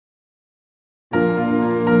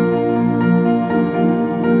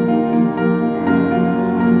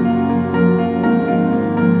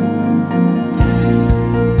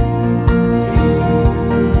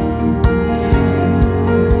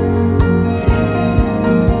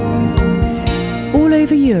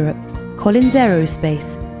Collins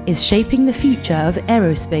Aerospace is shaping the future of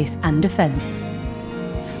aerospace and defence.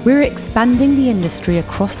 We're expanding the industry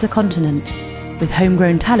across the continent with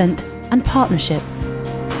homegrown talent and partnerships.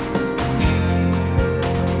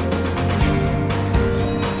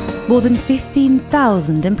 More than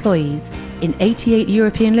 15,000 employees in 88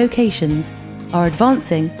 European locations are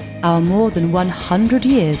advancing our more than 100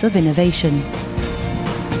 years of innovation.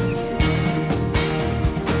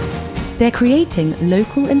 They're creating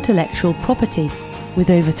local intellectual property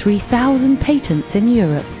with over 3,000 patents in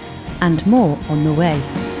Europe and more on the way.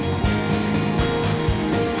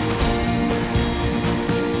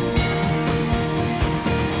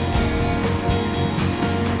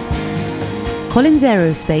 Collins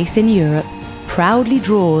Aerospace in Europe proudly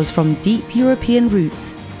draws from deep European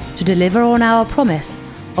roots to deliver on our promise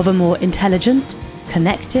of a more intelligent,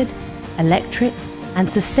 connected, electric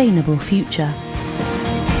and sustainable future.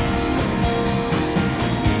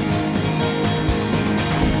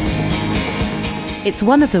 It's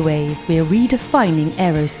one of the ways we are redefining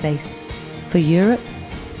aerospace for Europe,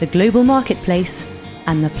 the global marketplace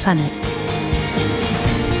and the planet.